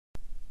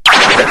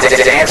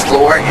The dance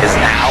floor is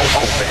now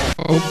open.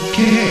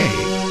 Okay.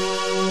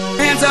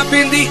 Hands up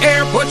in the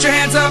air, put your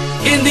hands up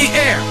in the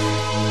air.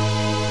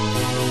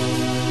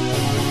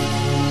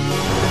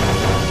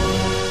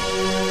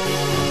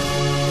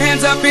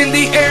 Hands up in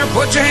the air,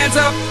 put your hands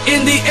up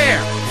in the air.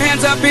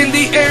 Hands up in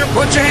the air,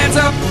 put your hands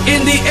up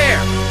in the air.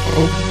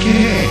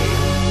 Okay.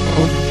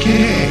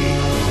 Okay.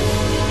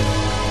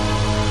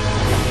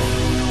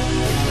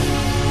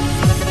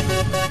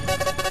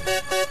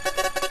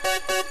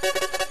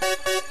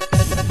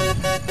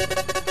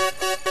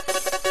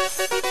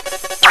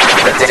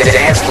 The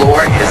dance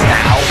floor is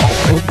now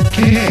open.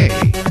 Okay.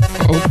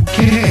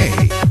 Okay.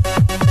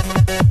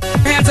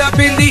 Hands up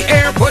in the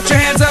air, put your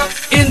hands up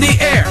in the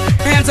air.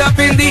 Hands up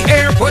in the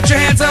air, put your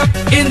hands up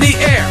in the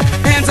air.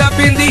 Hands up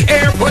in the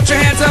air, put your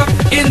hands up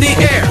in the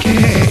air.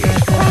 Okay.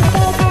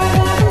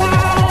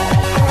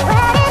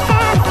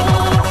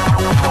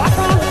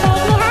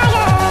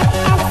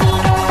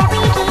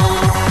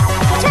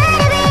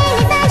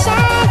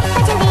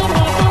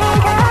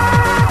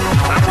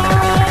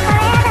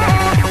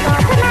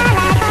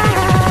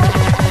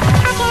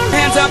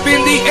 Hands up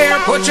in the air,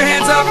 put your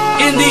hands up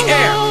in the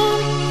air.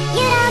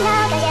 You don't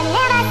know 'cause you've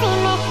never seen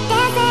me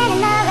dancing in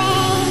the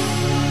rain.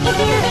 If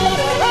you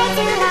leave it way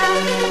too long,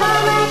 it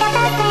won't work out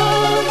the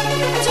same.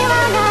 But you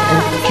won't know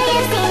until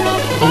you've seen me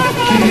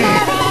dancing in the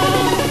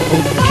rain.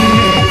 Okay.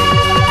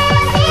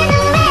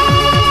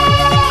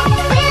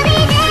 We'll be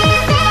dancing in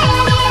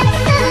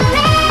the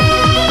rain.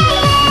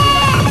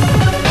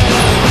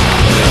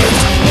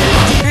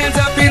 Hands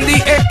up in the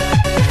air.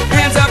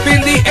 Hands up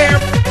in the air.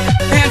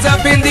 Hands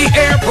up in the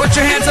air, put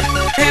your hands up.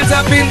 Hands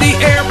up in the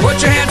air,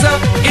 put your hands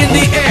up in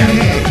the air.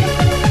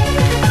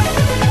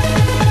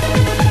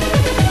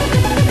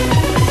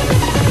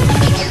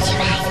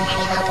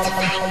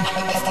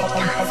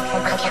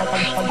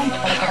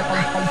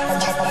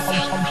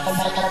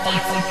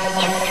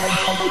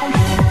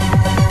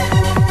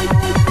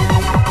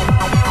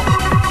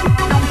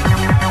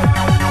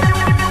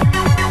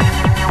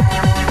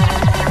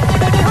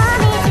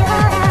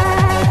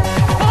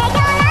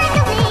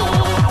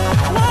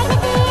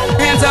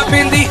 Hands up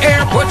in the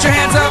air, put your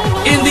hands up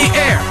in the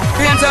air.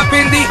 Hands up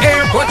in the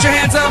air, put your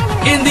hands up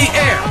in the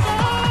air.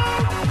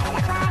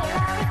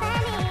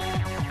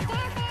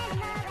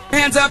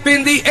 Hands up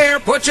in the air,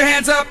 put your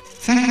hands up.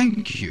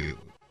 Thank you.